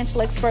 I'm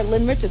financial expert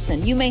Lynn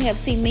Richardson. You may have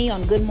seen me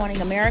on Good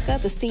Morning America,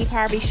 The Steve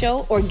Harvey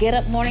Show, or Get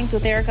Up Mornings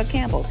with Erica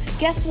Campbell.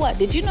 Guess what?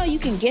 Did you know you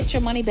can get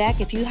your money back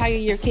if you hire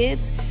your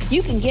kids?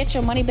 You can get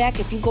your money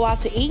back if you go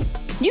out to eat.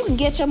 You can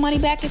get your money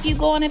back if you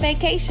go on a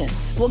vacation.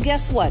 Well,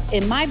 guess what?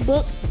 In my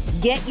book,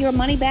 Get Your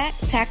Money Back,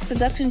 Tax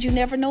Deductions You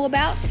Never Know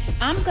About,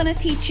 I'm going to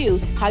teach you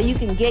how you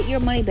can get your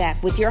money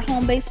back with your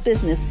home-based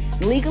business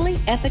legally,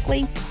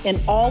 ethically, and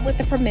all with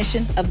the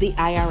permission of the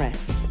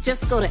IRS.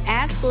 Just go to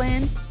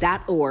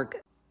asklynn.org.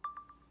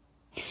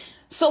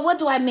 So what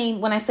do I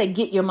mean when I say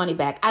get your money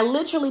back? I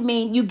literally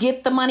mean you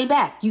get the money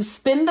back. You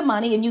spend the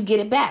money and you get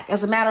it back.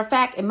 As a matter of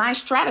fact, in my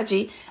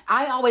strategy,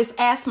 I always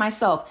ask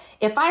myself,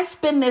 if I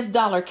spend this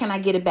dollar, can I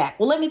get it back?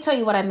 Well, let me tell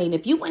you what I mean.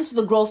 If you went to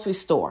the grocery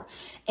store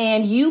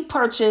and you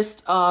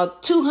purchased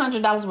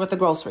 $200 worth of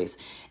groceries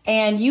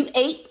and you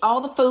ate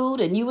all the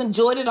food and you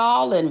enjoyed it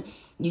all and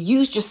You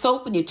used your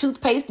soap and your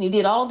toothpaste and you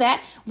did all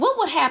that. What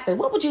would happen?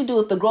 What would you do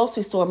if the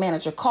grocery store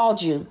manager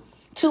called you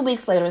 2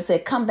 weeks later and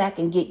said, come back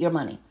and get your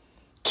money?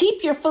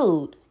 Keep your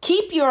food,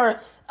 keep your,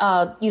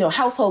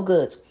 household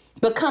goods,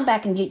 but come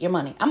back and get your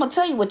money. I'm going to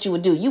tell you what you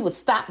would do. You would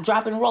stop,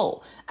 drop, and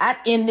roll. I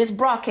end this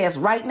broadcast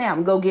right now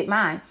and go get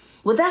mine.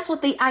 Well, that's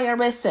what the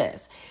IRS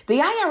says. The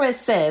IRS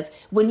says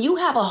when you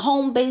have a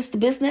home-based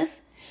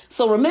business,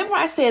 so remember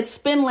I said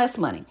spend less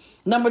money.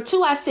 Number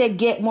 2, I said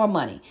get more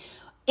money.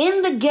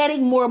 In the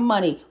getting more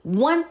money,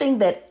 one thing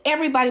that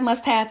everybody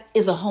must have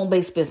is a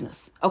home-based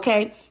business,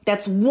 okay?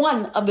 That's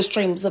one of the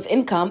streams of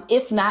income,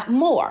 if not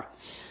more.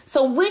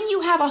 So when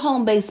you have a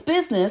home-based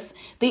business,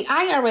 the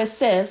IRS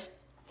says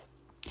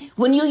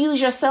when you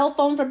use your cell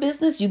phone for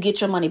business, you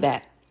get your money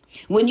back.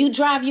 When you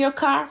drive your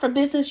car for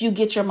business, you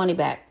get your money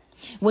back.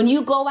 When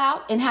you go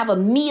out and have a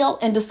meal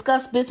and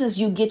discuss business,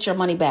 you get your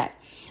money back.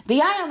 The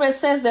IRS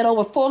says that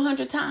over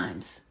 400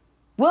 times,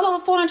 well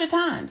over 400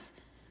 times.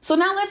 So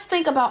now let's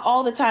think about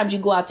all the times you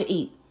go out to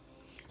eat.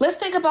 Let's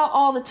think about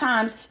all the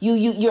times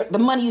the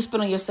money you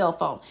spend on your cell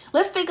phone.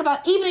 Let's think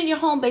about even in your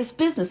home-based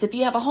business, if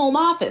you have a home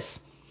office.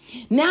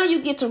 Now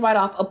you get to write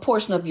off a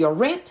portion of your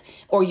rent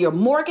or your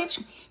mortgage.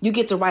 You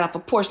get to write off a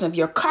portion of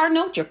your car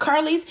note, your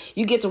car lease.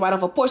 You get to write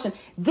off a portion.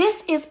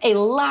 This is a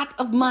lot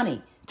of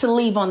money to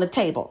leave on the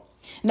table.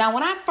 Now,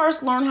 when I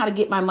first learned how to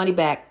get my money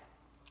back,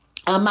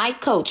 my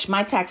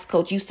tax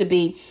coach used to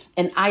be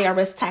an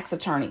IRS tax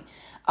attorney.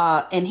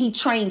 And he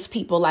trains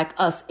people like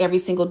us every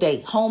single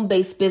day,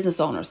 home-based business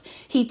owners.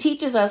 He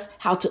teaches us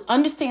how to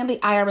understand the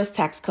IRS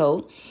tax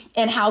code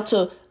and how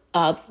to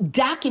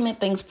document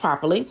things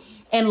properly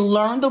and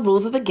learn the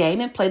rules of the game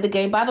and play the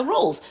game by the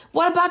rules.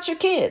 What about your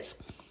kids?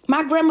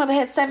 My grandmother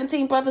had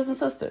 17 brothers and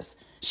sisters.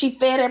 She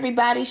fed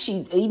everybody.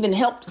 She even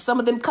helped some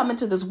of them come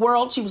into this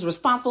world. She was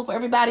responsible for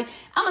everybody.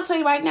 I'm going to tell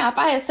you right now, if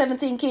I had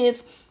 17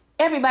 kids,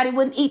 everybody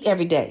wouldn't eat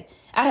every day.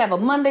 I'd have a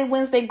Monday,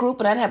 Wednesday group,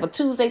 and I'd have a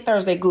Tuesday,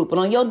 Thursday group. And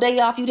on your day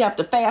off, you'd have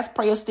to fast,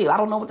 pray, or steal. I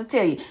don't know what to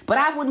tell you. But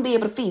I wouldn't be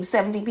able to feed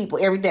 17 people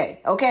every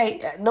day,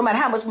 okay? No matter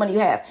how much money you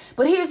have.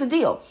 But here's the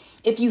deal.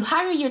 If you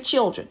hire your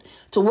children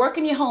to work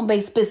in your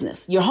home-based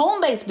business,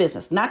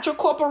 not your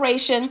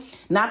corporation,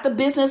 not the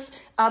business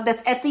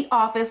that's at the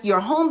office, your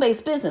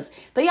home-based business,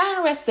 the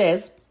IRS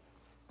says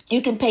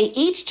you can pay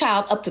each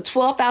child up to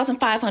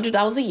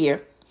 $12,500 a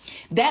year.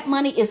 That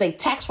money is a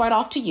tax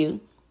write-off to you.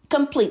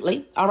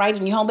 Completely, all right,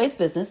 in your home-based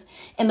business.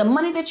 And the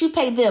money that you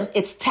pay them,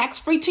 it's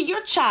tax-free to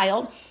your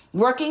child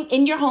working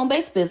in your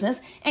home-based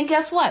business. And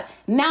guess what?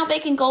 Now they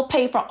can go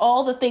pay for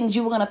all the things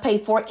you were going to pay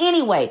for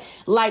anyway,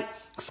 like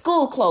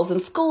school clothes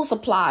and school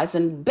supplies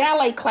and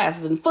ballet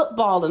classes and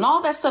football and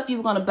all that stuff you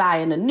were going to buy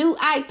and a new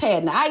iPad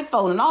and an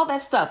iPhone and all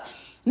that stuff.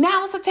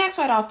 Now it's a tax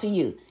write-off to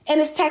you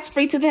and it's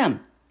tax-free to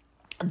them.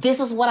 This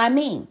is what I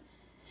mean.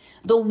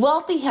 The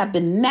wealthy have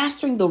been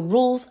mastering the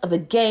rules of the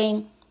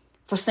game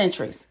for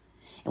centuries.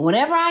 And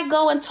whenever I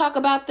go and talk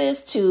about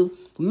this to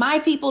my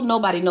people,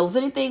 nobody knows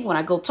anything. When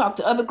I go talk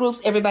to other groups,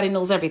 everybody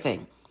knows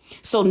everything.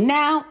 So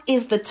now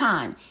is the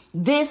time.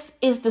 This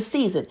is the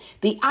season.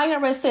 The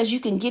IRS says you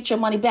can get your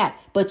money back,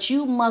 but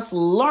you must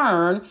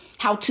learn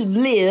how to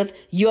live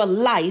your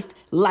life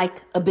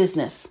like a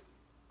business.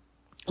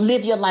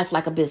 Live your life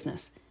like a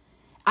business.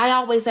 I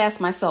always ask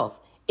myself,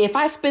 if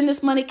I spend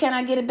this money, can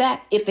I get it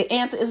back? If the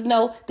answer is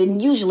no, then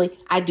usually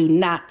I do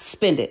not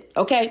spend it.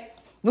 Okay?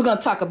 We're going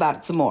to talk about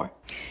it some more.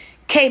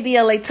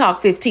 KBLA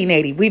Talk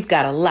 1580. We've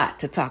got a lot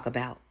to talk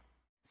about.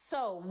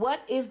 So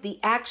what is the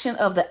action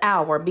of the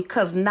hour?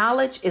 Because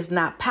knowledge is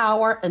not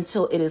power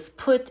until it is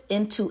put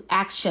into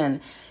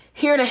action.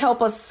 Here to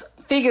help us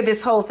figure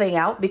this whole thing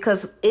out,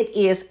 because it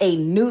is a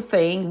new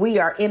thing. We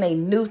are in a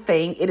new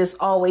thing. It is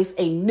always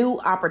a new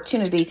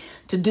opportunity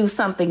to do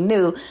something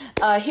new.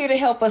 Here to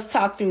help us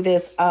talk through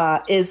this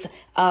is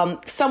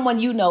someone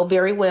you know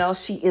very well.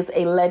 She is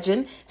a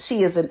legend.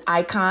 She is an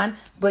icon,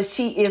 but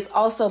she is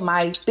also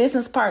my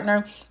business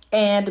partner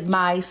and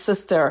my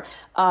sister,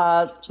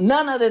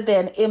 none other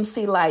than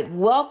MC Light.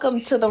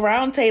 Welcome to the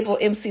roundtable,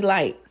 MC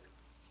Light.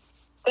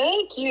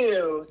 Thank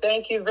you.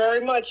 Thank you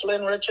very much,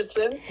 Lynn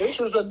Richardson. This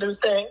is a new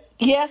thing.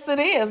 Yes, it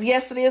is.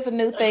 Yes, it is a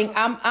new thing.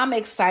 I'm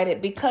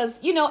excited because,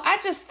 I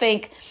just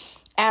think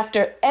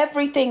after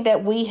everything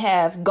that we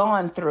have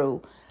gone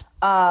through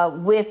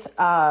with,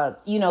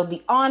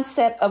 the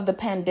onset of the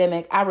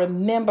pandemic, I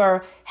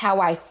remember how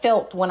I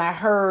felt when I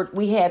heard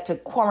we had to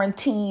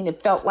quarantine.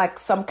 It felt like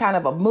some kind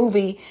of a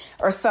movie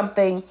or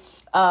something.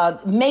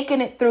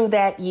 Making it through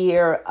that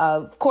year,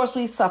 of course,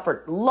 we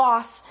suffered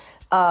loss.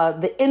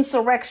 The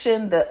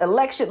insurrection, the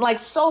election, like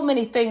so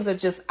many things are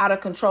just out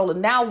of control.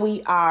 And now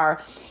we are,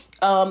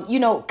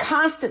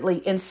 constantly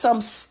in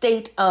some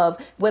state of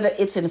whether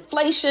it's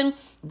inflation,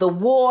 the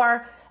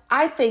war.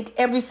 I think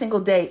every single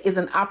day is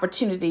an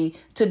opportunity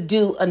to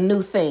do a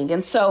new thing.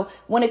 And so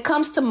when it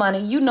comes to money,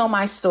 you know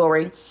my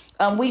story.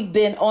 We've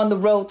been on the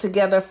road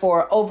together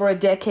for over a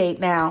decade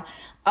now.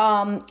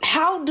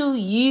 How do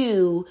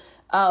you,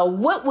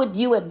 what would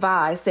you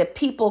advise that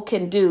people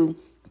can do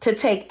to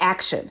take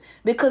action,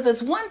 because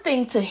it's one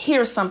thing to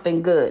hear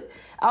something good.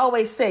 I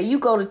always say, you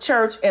go to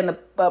church and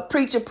the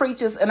preacher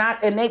preaches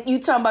you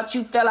talking about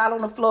you fell out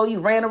on the floor, you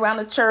ran around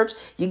the church,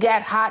 you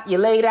got hot, you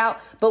laid out.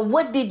 But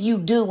what did you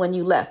do when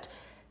you left?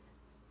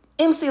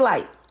 MC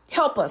Light,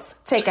 help us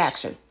take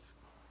action.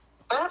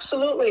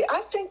 Absolutely.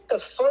 I think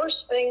the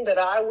first thing that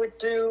I would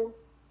do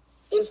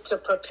is to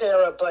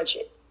prepare a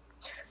budget,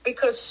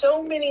 because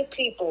so many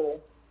people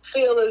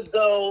feel as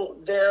though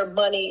their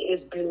money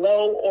is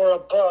below or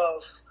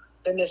above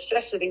the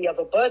necessity of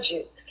a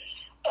budget.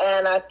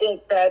 And I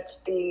think that's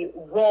the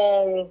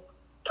wrong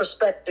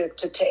perspective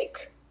to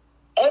take.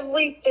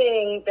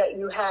 Everything that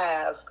you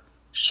have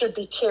should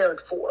be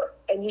cared for,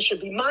 and you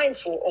should be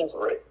mindful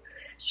over it.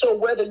 So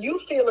whether you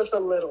feel it's a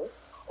little,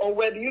 or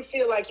whether you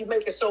feel like you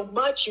make it so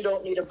much you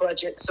don't need a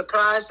budget,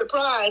 surprise,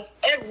 surprise,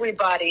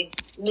 everybody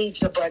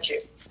needs a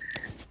budget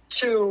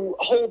to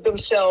hold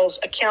themselves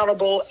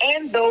accountable,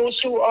 and those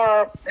who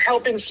are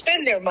helping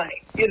spend their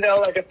money. You know,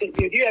 like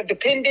if you have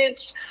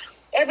dependents,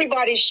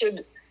 everybody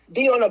should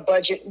be on a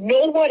budget.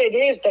 Know what it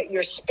is that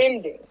you're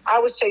spending. I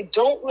would say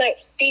don't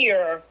let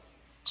fear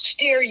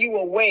steer you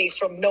away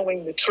from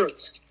knowing the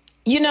truth.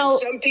 You know,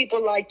 some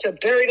people like to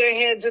bury their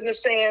heads in the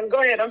sand.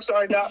 Go ahead. I'm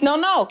sorry, Doc.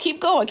 No, keep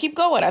going.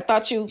 I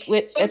thought you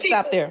it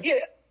stopped there. Yeah.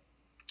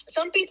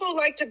 Some people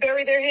like to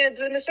bury their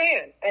heads in the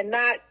sand and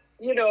not,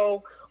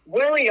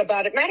 worry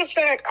about it. Matter of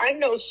fact, I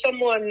know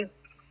someone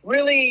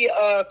really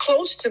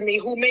close to me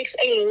who makes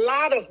a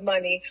lot of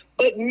money,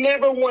 but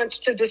never wants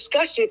to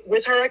discuss it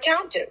with her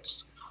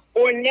accountants,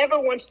 or never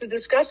wants to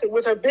discuss it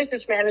with her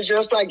business manager.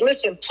 It's like,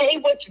 listen, pay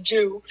what's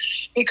due,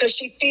 because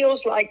she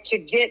feels like to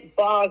get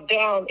bogged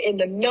down in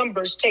the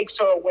numbers takes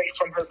her away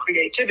from her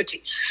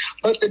creativity.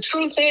 But the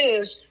truth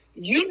is,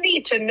 you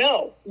need to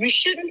know. You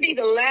shouldn't be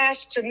the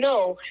last to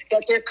know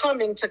that they're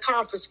coming to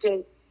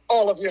confiscate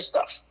all of your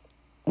stuff.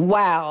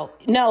 Wow.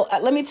 No,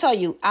 let me tell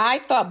you, I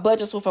thought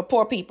budgets were for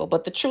poor people,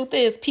 but the truth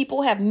is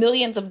people have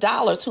millions of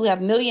dollars who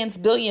have millions,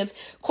 billions,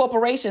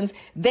 corporations.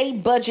 They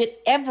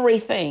budget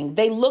everything.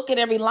 They look at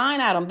every line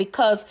item,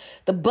 because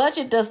the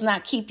budget does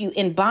not keep you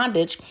in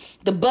bondage.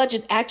 The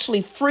budget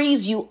actually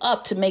frees you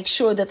up to make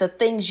sure that the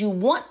things you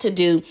want to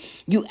do,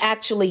 you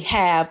actually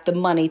have the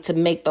money to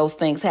make those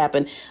things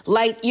happen.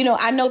 Like,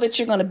 I know that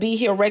you're going to be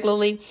here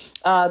regularly.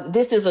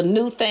 This is a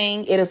new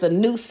thing. It is a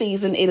new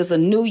season. It is a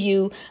new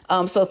you.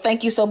 So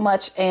thank you so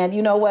much. And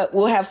you know what?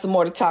 We'll have some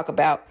more to talk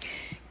about.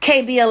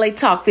 KBLA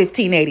Talk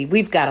 1580.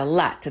 We've got a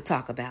lot to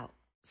talk about.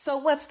 So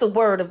what's the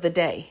word of the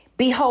day?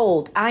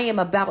 Behold, I am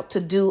about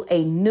to do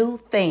a new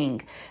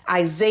thing.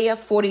 Isaiah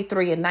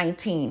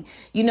 43:19.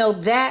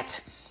 That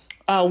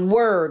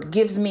word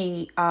gives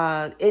me,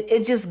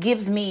 it just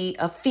gives me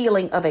a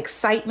feeling of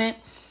excitement.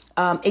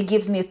 It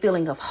gives me a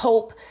feeling of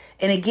hope,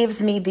 and it gives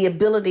me the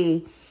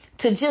ability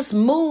to just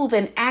move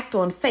and act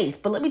on faith.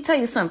 But let me tell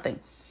you something.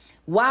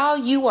 While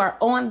you are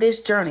on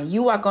this journey,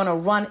 you are going to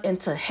run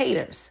into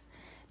haters,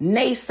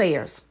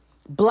 naysayers,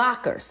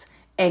 blockers,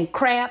 and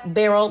crab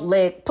barrel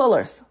leg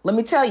pullers. Let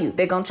me tell you,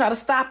 they're going to try to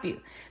stop you.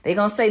 They're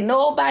going to say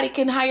nobody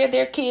can hire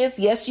their kids.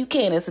 Yes, you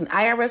can. It's an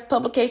IRS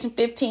publication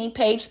 15,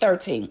 page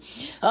 13.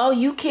 Oh,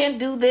 you can't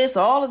do this,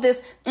 all of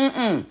this.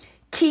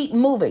 Keep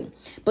moving.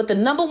 But the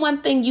number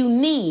one thing you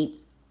need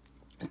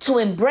to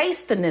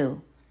embrace the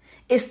new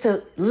is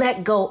to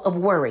let go of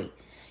worry.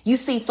 You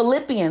see,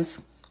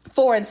 Philippians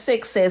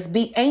 4:6 says,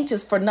 be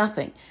anxious for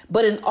nothing,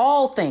 but in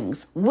all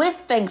things, with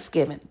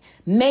thanksgiving,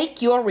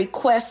 make your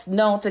requests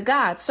known to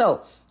God.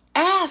 So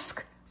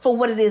ask for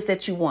what it is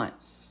that you want.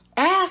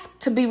 Ask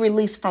to be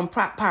released from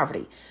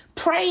poverty.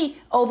 Pray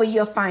over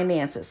your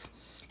finances.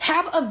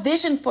 Have a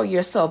vision for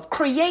yourself.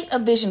 Create a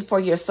vision for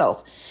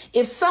yourself.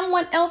 If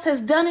someone else has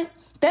done it,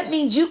 that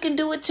means you can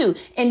do it too.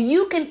 And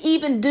you can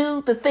even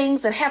do the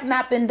things that have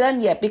not been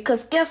done yet,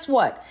 because guess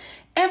what?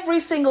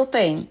 Every single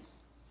thing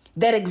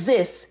that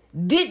exists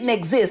didn't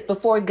exist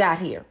before it got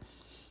here.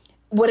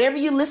 Whatever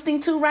you're listening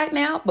to right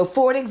now,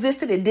 before it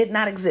existed, it did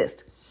not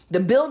exist. The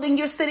building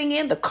you're sitting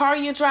in, the car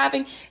you're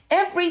driving,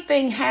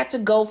 everything had to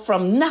go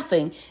from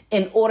nothing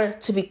in order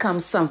to become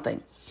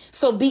something.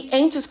 So be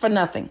anxious for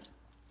nothing.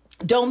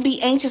 Don't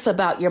be anxious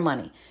about your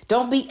money.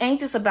 Don't be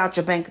anxious about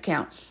your bank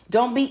account.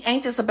 Don't be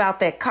anxious about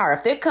that car.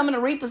 If they're coming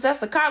to repossess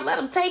the car, let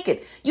them take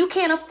it. You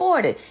can't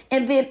afford it.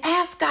 And then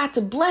ask God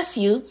to bless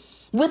you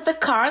with the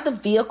car, the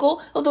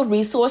vehicle, or the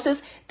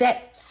resources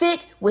that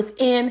fit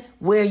within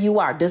where you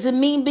are. Does it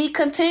mean be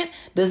content?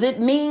 Does it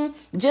mean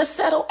just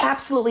settle?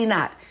 Absolutely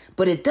not.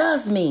 But it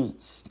does mean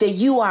that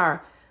you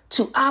are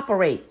to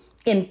operate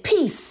in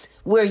peace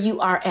where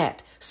you are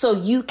at, so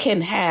you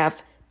can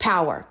have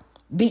power.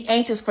 Be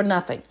anxious for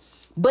nothing,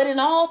 but in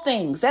all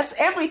things. That's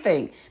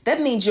everything.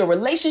 That means your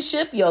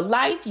relationship, your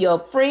life, your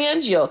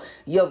friends, your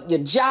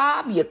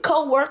job, your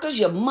co-workers,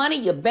 your money,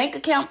 your bank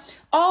account,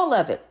 all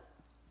of it.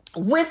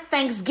 With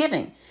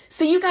thanksgiving.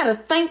 See, you got to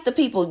thank the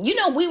people.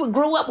 We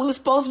grew up, we were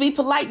supposed to be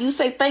polite. You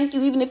say thank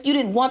you, even if you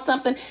didn't want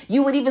something.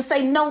 You would even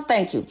say no,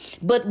 thank you.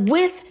 But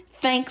with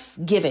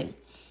thanksgiving,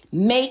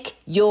 make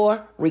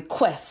your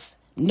requests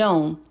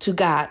known to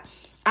God.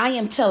 I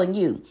am telling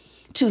you,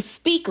 to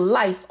speak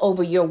life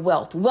over your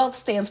wealth. Wealth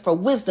stands for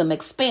wisdom,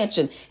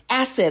 expansion,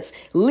 assets,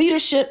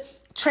 leadership,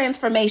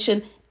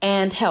 transformation,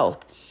 and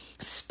health.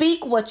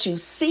 Speak what you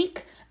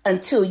seek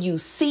until you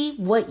see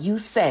what you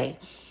say.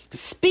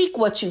 Speak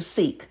what you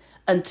seek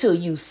until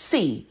you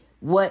see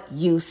what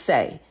you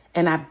say.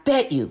 And I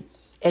bet you,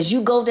 as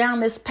you go down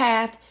this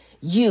path,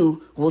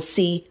 you will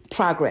see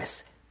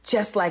progress,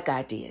 just like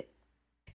I did.